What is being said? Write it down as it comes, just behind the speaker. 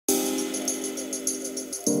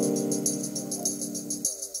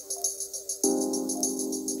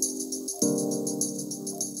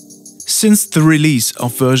Since the release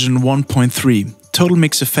of version 1.3,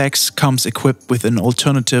 TotalMix FX comes equipped with an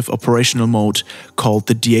alternative operational mode called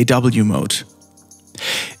the DAW mode.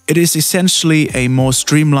 It is essentially a more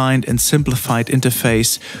streamlined and simplified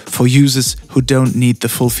interface for users who don't need the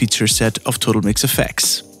full feature set of TotalMix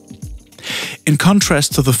FX. In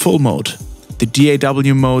contrast to the full mode, the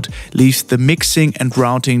DAW mode leaves the mixing and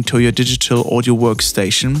routing to your digital audio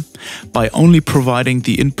workstation by only providing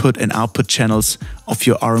the input and output channels of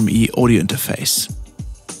your RME audio interface.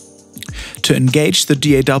 To engage the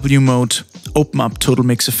DAW mode, open up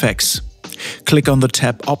TotalMix FX. Click on the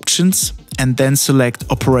tab Options and then select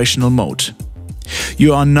Operational Mode.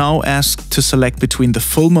 You are now asked to select between the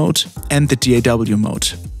full mode and the DAW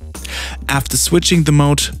mode. After switching the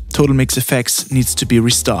mode, TotalMix FX needs to be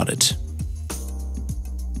restarted.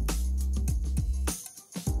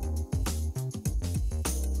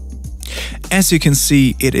 As you can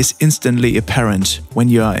see, it is instantly apparent when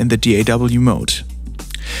you are in the DAW mode.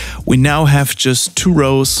 We now have just two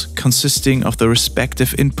rows consisting of the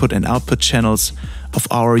respective input and output channels of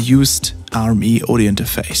our used RME audio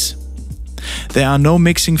interface. There are no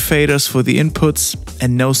mixing faders for the inputs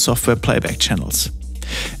and no software playback channels.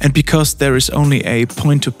 And because there is only a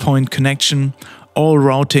point-to-point connection, all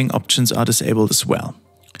routing options are disabled as well.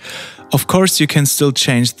 Of course, you can still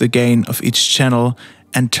change the gain of each channel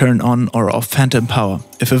and turn on or off phantom power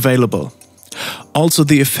if available. Also,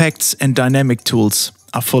 the effects and dynamic tools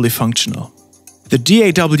are fully functional. The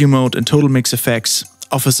DAW mode in TotalMix FX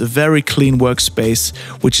offers a very clean workspace,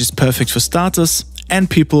 which is perfect for starters and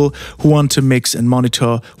people who want to mix and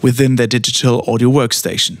monitor within their digital audio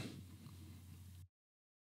workstation.